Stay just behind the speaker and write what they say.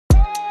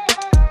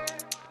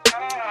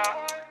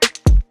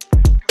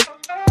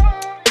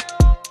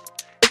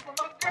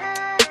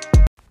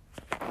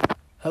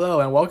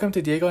Hello and welcome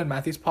to Diego and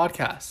Matthew's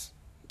podcast.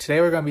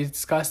 Today we're going to be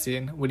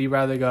discussing, would you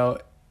rather go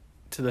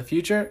to the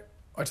future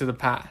or to the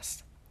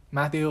past?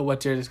 Matthew,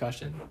 what's your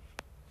discussion?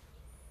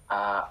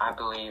 I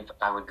believe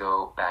I would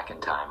go back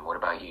in time. What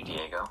about you,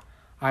 Diego?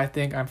 I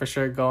think I'm for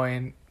sure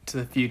going to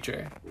the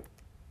future.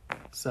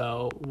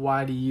 So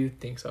why do you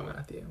think so,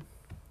 Matthew?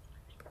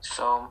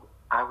 So,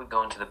 I would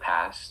go into the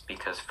past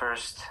because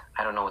first,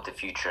 I don't know what the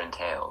future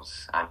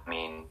entails. I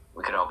mean,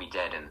 we could all be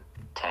dead in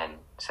 10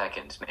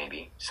 seconds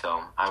maybe.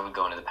 So, I would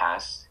go into the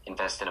past,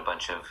 invest in a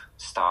bunch of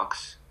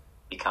stocks,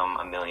 become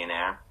a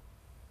millionaire,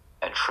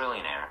 a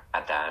trillionaire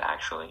at that,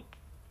 actually.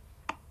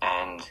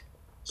 And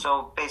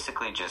so,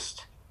 basically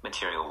just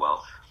material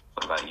wealth.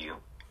 What about you?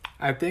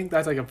 I think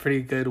that's like a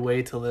pretty good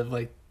way to live,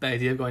 like the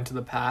idea of going to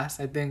the past.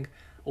 I think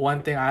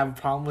one thing I have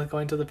a problem with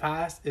going to the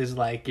past is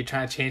like you're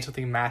trying to change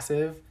something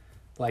massive.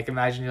 Like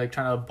imagine you're like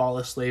trying to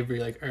abolish slavery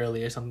like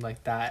early or something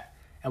like that.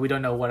 And we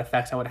don't know what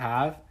effects that would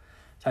have.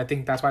 So I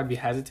think that's why I'd be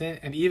hesitant.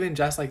 And even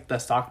just like the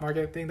stock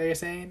market thing that you're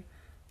saying,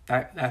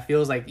 that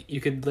feels like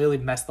you could literally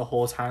mess the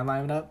whole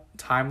timeline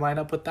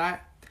up with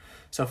that.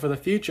 So for the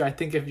future, I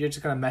think if you're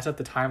just gonna mess up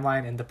the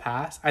timeline in the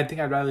past, I think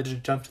I'd rather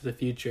just jump to the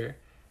future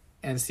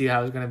and see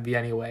how it's gonna be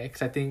anyway.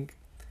 Because I think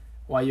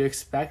while you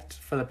expect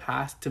for the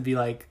past to be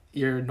like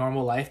your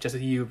normal life, just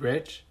like you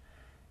rich,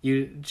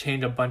 you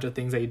change a bunch of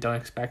things that you don't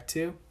expect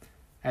to.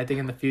 I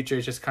think in the future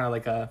it's just kind of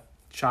like a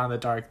shot in the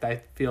dark that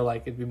I feel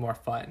like it'd be more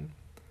fun.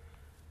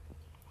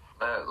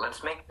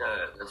 Let's make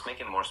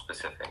it more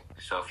specific.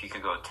 So if you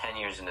could go 10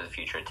 years into the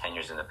future, 10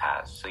 years in the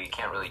past, so you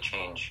can't really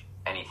change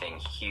anything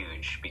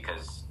huge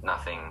because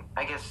nothing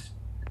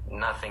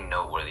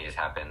noteworthy has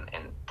happened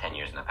in 10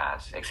 years in the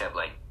past, except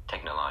like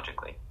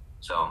technologically.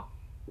 So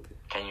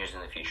 10 years in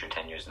the future,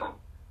 10 years in the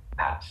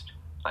past,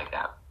 like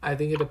that. I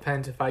think it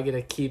depends if I get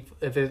to keep,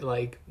 if it's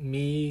like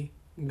me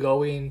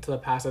going to the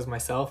past as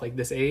myself, like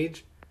this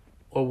age,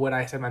 or would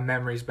I send my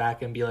memories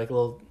back and be like a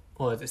little,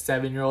 what is it,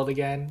 7-year-old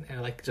again,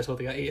 and like just with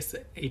like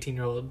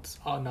 18-year-old's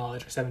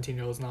knowledge or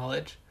 17-year-old's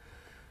knowledge.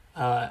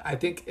 I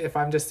think if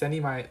I'm just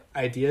sending my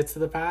ideas to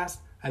the past,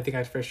 I think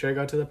I'd for sure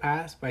go to the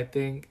past. But I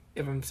think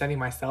if I'm sending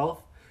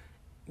myself,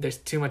 there's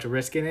too much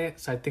risk in it.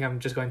 So I think I'm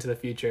just going to the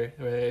future,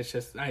 where it's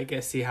just, I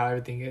guess, see how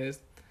everything is.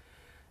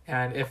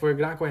 And if we're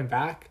not going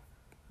back,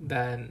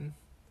 then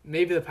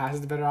maybe the past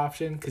is the better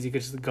option because you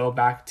could just go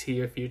back to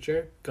your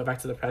future, go back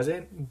to the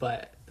present,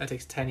 but that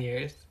takes 10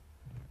 years.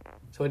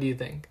 So what do you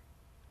think?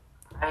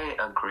 I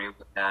agree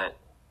with that.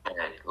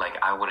 Like,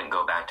 I wouldn't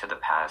go back to the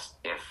past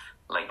if,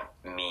 like,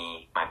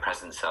 my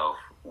present self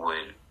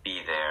would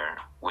be there,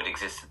 would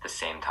exist at the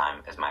same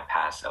time as my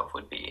past self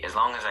would be. As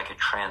long as I could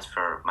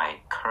transfer my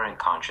current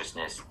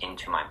consciousness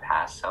into my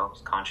past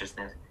self's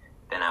consciousness,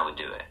 then I would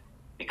do it.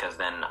 Because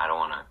then I don't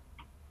want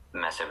to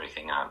mess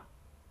everything up.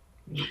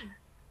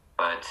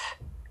 But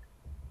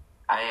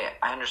I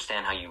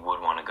understand how you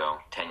would want to go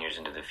 10 years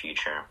into the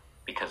future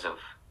because of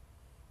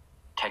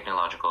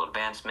technological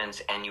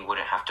advancements, and you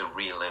wouldn't have to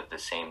relive the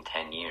same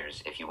 10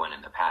 years if you went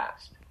in the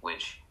past,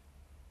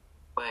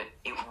 but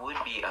it would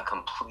be a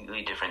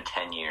completely different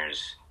 10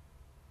 years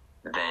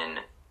than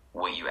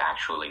what you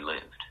actually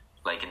lived.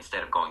 Like,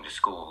 instead of going to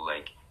school,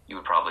 like, you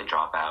would probably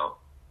drop out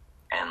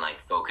and, like,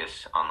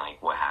 focus on,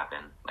 like, what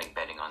happened, like,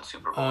 betting on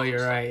Super Bowl. Oh,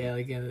 you're right. Yeah,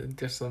 like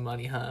just the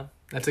money, huh?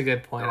 That's a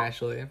good point,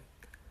 actually.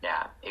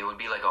 Yeah, it would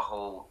be, like, a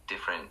whole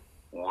different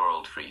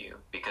world for you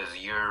because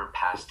your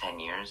past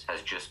 10 years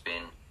has just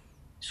been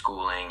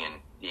schooling and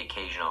the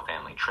occasional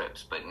family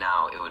trips, but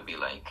now it would be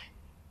like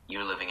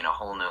you're living in a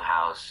whole new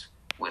house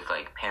with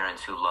like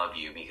parents who love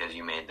you because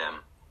you made them.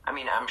 I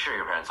mean, I'm sure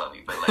your parents love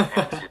you, but like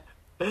parents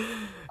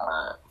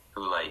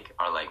who like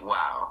are like,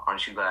 wow,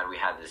 aren't you glad we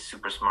had this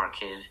super smart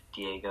kid,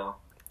 Diego?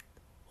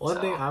 One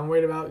thing I'm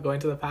worried about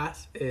going to the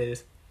past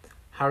is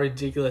how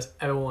ridiculous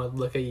everyone would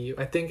look at you.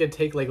 I think it'd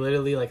take like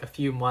literally like a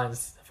few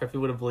months for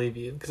people to believe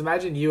you. Because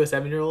imagine you, a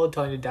 7-year-old,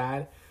 telling your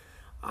dad,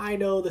 I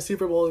know the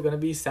Super Bowl is going to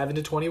be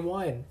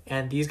 7-21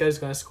 and these guys are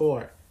going to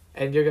score.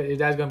 And your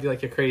dad's going to be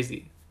like, you're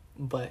crazy.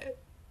 But,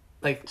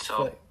 like...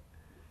 So, like,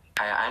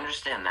 I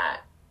understand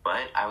that,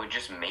 but I would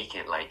just make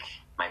it like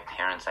my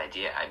parents'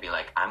 idea. I'd be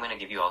like, I'm going to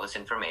give you all this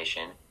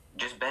information.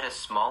 Just bet a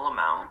small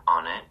amount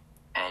on it.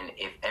 And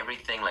if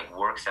everything, like,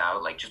 works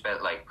out, like, just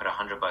bet, like, put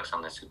 $100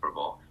 on the Super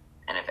Bowl.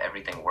 And if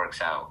everything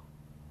works out,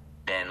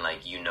 then,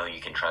 like, you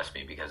can trust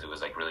me because it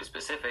was, like, really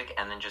specific,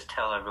 and then just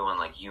tell everyone,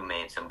 like, you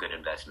made some good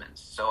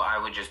investments. So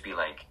I would just be,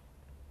 like,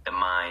 the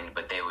mind,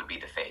 but they would be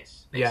the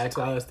face, basically. Yeah, that's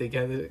what I was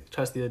thinking.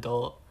 Trust the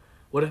adult.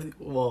 What if,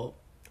 well,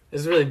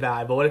 this is really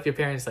bad, but what if your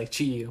parents, like,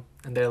 cheat you,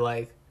 and they're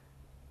like,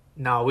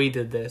 no, we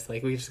did this,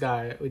 like, we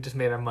just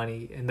made our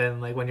money, and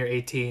then, like, when you're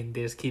 18,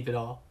 they just keep it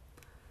all.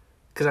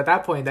 Because at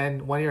that point,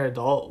 then, when you're an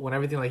adult, when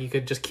everything, like, you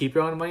could just keep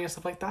your own money and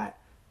stuff like that,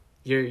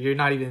 you're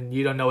not even,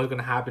 you don't know what's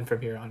going to happen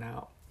from here on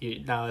out.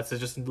 Now it's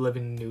just a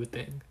living new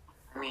thing.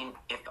 I mean,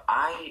 if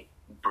I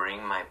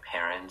bring my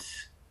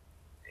parents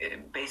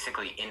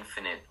basically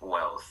infinite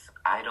wealth,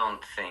 I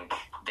don't think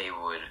they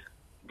would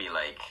be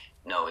like,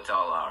 no, it's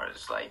all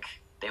ours. Like,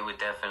 they would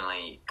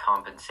definitely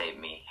compensate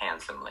me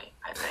handsomely,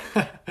 I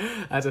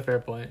think. That's a fair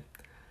point.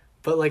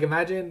 But like,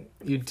 imagine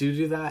you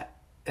do that,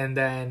 and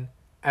then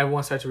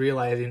everyone starts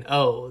realizing,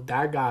 oh,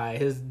 that guy,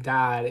 his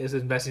dad is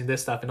investing in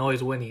this stuff and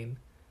always winning.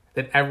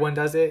 Then everyone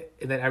does it,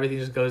 and then everything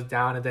just goes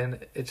down, and then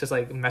it just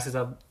like messes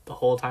up the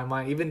whole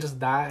timeline. Even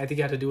just that, I think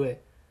you have to do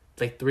it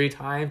like 3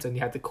 times, and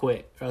you have to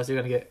quit, or else you're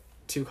gonna get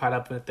too caught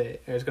up with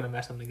it, or it's gonna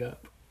mess something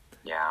up.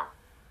 Yeah,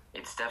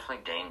 it's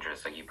definitely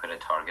dangerous. Like, you put a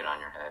target on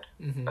your head,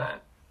 Mm-hmm.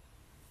 but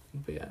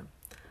yeah,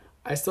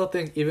 I still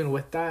think even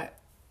with that,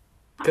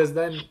 because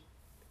then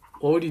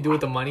what would you do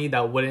with the money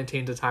that wouldn't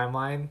change the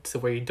timeline to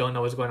where you don't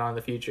know what's going on in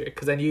the future?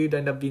 Because then you'd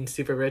end up being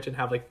super rich and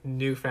have like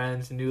new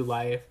friends, new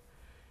life,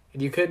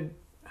 and you could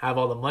have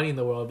all the money in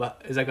the world,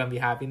 but is that gonna be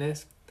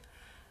happiness?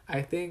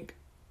 I think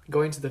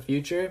going to the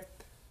future,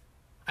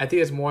 I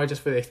think it's more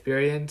just for the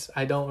experience.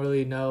 I don't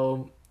really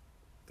know,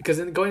 because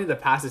then going to the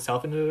past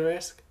itself is a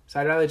risk. So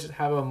I'd rather just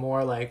have a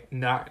more like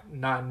not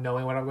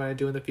knowing what I'm going to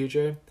do in the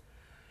future.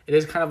 It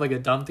is kind of like a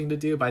dumb thing to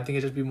do, but I think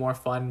it'd just be more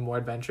fun, more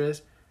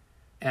adventurous.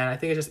 And I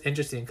think it's just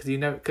interesting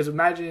because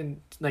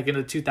imagine like in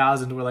the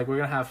 2000s, we're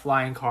gonna have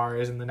flying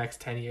cars in the next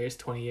 10 years,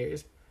 20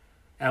 years,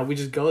 and we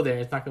just go there.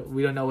 It's not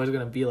we don't know what it's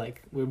gonna be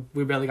like.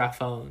 We barely got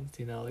phones,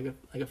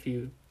 like a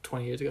few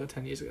 20 years ago,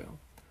 10 years ago.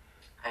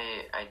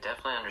 I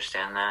definitely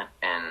understand that,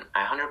 and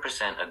I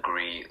 100%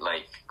 agree.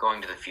 Like,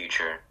 going to the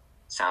future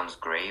sounds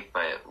great,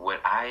 but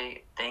what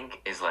I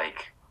think is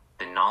like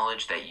the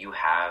knowledge that you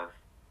have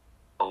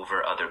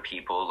over other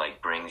people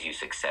like brings you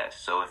success.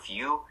 So if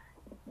you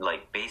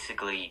like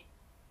basically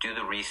do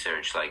the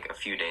research like a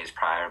few days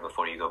prior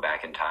before you go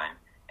back in time,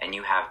 and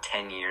you have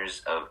 10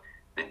 years of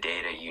the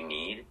data you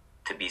need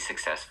to be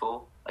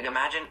successful. Like,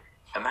 imagine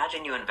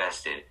you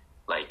invested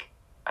like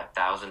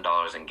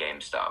 $1,000 in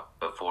GameStop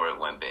before it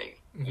went big.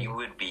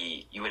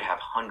 Mm-hmm. You would have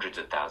hundreds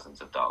of thousands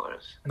of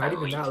dollars. Not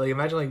even that. Like,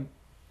 imagine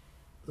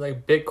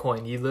like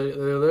Bitcoin. You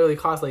literally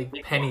cost like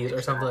Bitcoin, pennies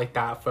or something like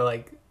that for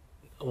like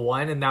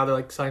one, and now they're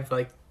like selling for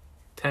like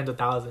tens of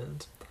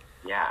thousands.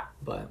 Yeah,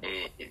 but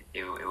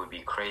it would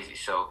be crazy.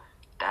 So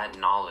that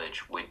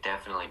knowledge would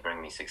definitely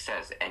bring me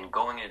success. And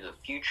going into the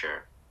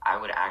future, I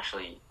would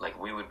actually,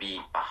 like, we would be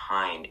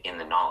behind in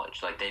the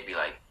knowledge. Like, they'd be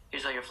like,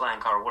 here's how your flying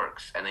car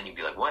works. And then you'd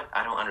be like, what?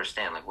 I don't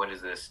understand. Like, what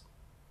is this,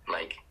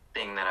 like,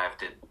 thing that I have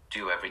to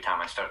do every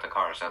time I start the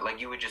car? So, like,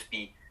 you would just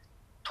be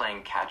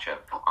playing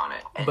catch-up on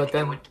it. And but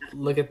then,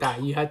 look at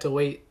that. You had to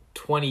wait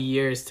 20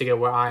 years to get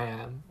where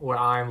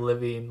I'm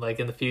living, like,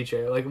 in the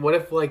future. Like, what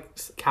if, like,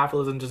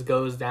 capitalism just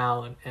goes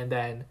down, and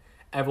then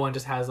everyone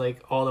just has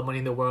like all the money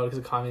in the world because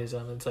of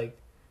communism? It's like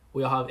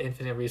we all have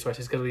infinite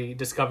resources because we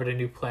discovered a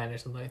new planet or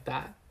something like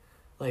that.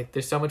 Like,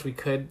 there's so much we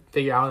could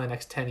figure out in the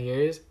next 10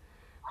 years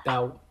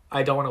that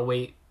I don't want to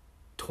wait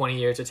 20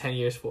 years or 10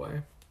 years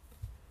for.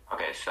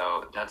 Okay,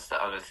 so that's the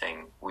other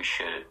thing we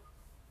should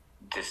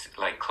just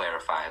like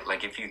clarify.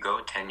 Like, if you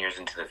go 10 years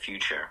into the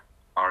future,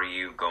 are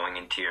you going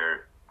into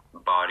your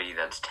body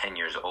that's 10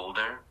 years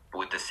older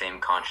with the same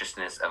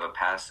consciousness of a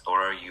past, or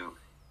are you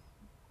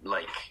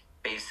like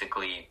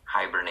basically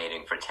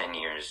hibernating for 10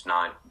 years,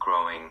 not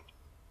growing,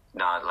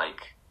 not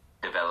like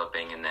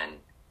developing, and then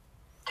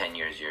 10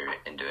 years you're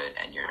into it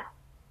and you're...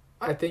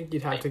 I think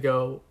you'd have to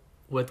go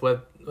with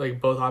what,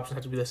 like, both options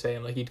have to be the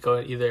same. Like, you'd go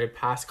either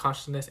past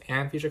consciousness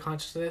and future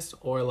consciousness,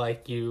 or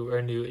like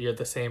you're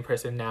the same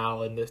person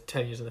now and the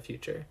 10 years in the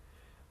future.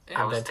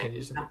 And then 10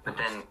 years in the past. But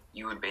then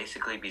you would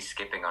basically be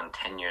skipping on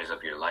 10 years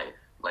of your life.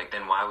 Like,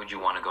 then why would you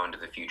want to go into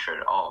the future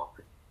at all?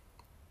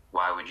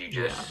 Why would you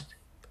just... Yeah.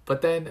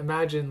 But then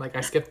imagine, like,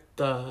 I skipped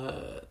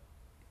the...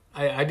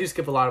 I do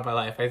skip a lot of my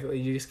life.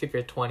 You skip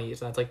your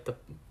 20s, and that's like the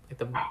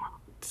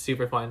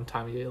super fun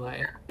time of your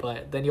life.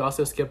 But then you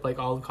also skip like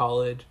all of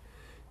college.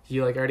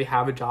 You like already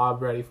have a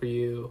job ready for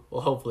you.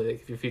 Well, hopefully,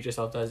 like, if your future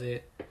self does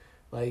it,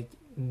 like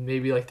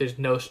maybe like there's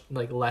no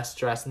like less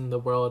stress in the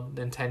world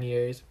than 10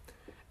 years,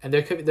 and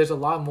there's a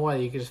lot more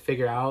that you can just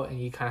figure out,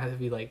 and you kind of have to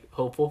be like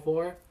hopeful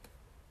for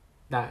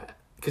that,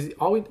 because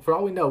for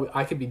all we know,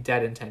 I could be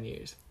dead in 10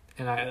 years,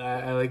 and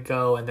I like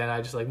go, and then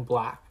I just like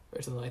black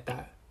or something like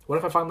that. What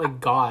if I find like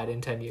God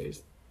in 10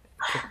 years?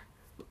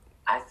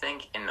 I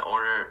think in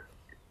order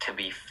to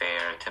be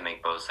fair, to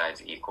make both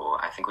sides equal,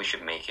 I think we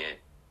should make it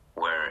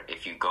where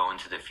if you go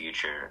into the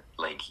future,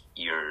 like,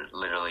 you're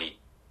literally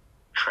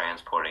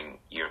transporting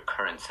your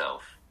current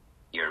self,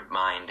 your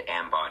mind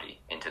and body,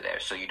 into there.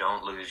 So you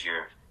don't lose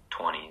your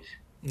 20s.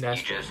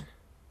 That's true.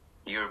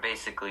 You're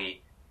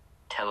basically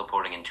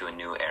teleporting into a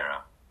new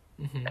era.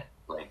 Mm-hmm.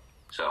 Like,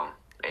 so,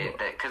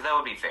 because that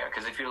would be fair.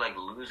 Because if you're like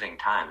losing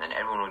time, then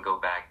everyone would go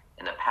back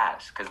in the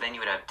past. Because then you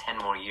would have 10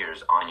 more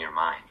years on your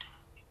mind.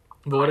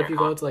 But what if you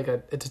go to like a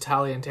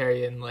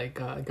totalitarian like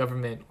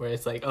government where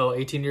it's like,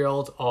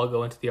 18-year-olds all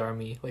go into the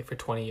army like for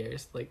 20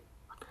 years, like,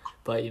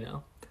 but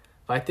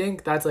I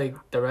think that's like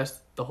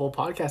the whole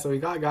podcast that we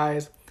got,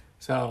 guys.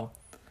 So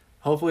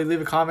hopefully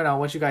leave a comment on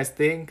what you guys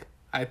think.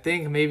 I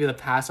think maybe the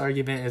past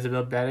argument is a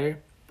bit better,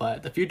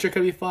 but the future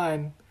could be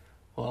fun.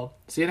 Well,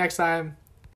 see you next time.